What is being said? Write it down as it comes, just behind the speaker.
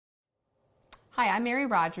Hi, I'm Mary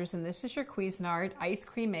Rogers, and this is your Cuisinart ice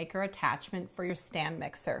cream maker attachment for your stand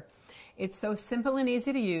mixer. It's so simple and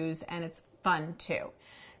easy to use, and it's fun too.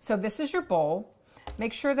 So this is your bowl.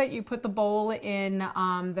 Make sure that you put the bowl in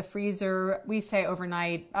the freezer. We say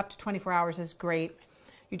overnight, up to 24 hours is great.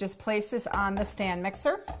 You just place this on the stand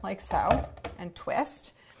mixer like so and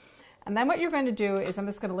twist. And then what you're going to do is, I'm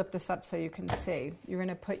just going to lift this up so you can see. You're going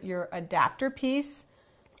to put your adapter piece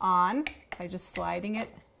on by just sliding it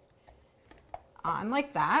on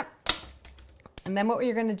like that. And then what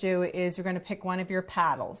you're going to do is you're going to pick one of your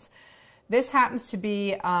paddles. This happens to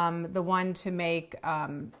be the one to make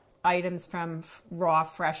items from raw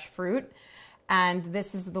fresh fruit, and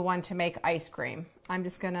this is the one to make ice cream.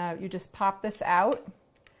 You just pop this out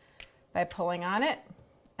by pulling on it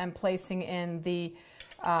and placing in the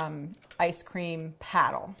ice cream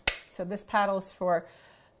paddle. So this paddle is for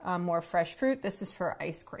more fresh fruit. This is for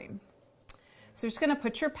ice cream. So you're just going to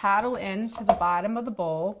put your paddle into the bottom of the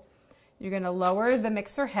bowl. You're going to lower the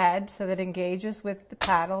mixer head so that it engages with the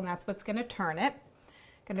paddle, and that's what's going to turn it.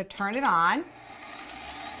 Going to turn it on.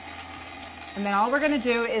 And then all we're going to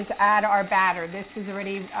do is add our batter. This is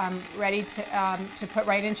already ready to put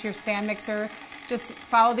right into your stand mixer. Just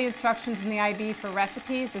follow the instructions in the IB for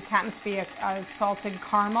recipes. This happens to be a salted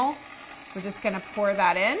caramel. We're just going to pour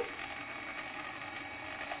that in.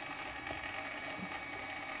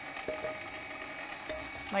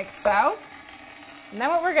 Like so. And then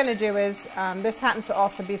what we're going to do is, this happens to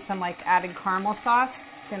also be some like added caramel sauce.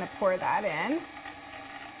 I'm going to pour that in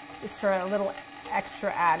just for a little extra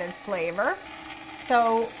added flavor.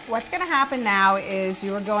 So what's going to happen now is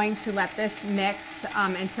you are going to let this mix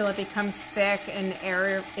until it becomes thick and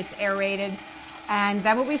it's aerated. And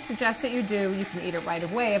then what we suggest that you do, you can eat it right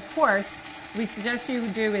away, of course. What we suggest you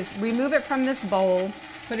do is remove it from this bowl,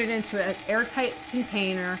 put it into an airtight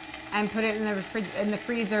container, and put it in the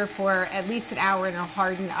freezer for at least an hour, and it'll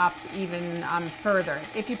harden up even further.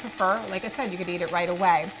 If you prefer, like I said, you could eat it right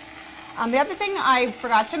away. The other thing I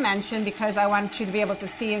forgot to mention, because I want you to be able to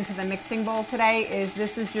see into the mixing bowl today, is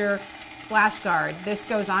this is your splash guard. This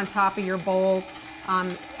goes on top of your bowl,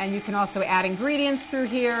 and you can also add ingredients through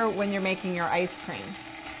here when you're making your ice cream.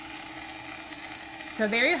 So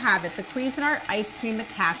there you have it, the Cuisinart ice cream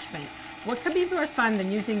attachment. What could be more fun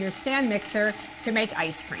than using your stand mixer to make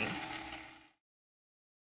ice cream?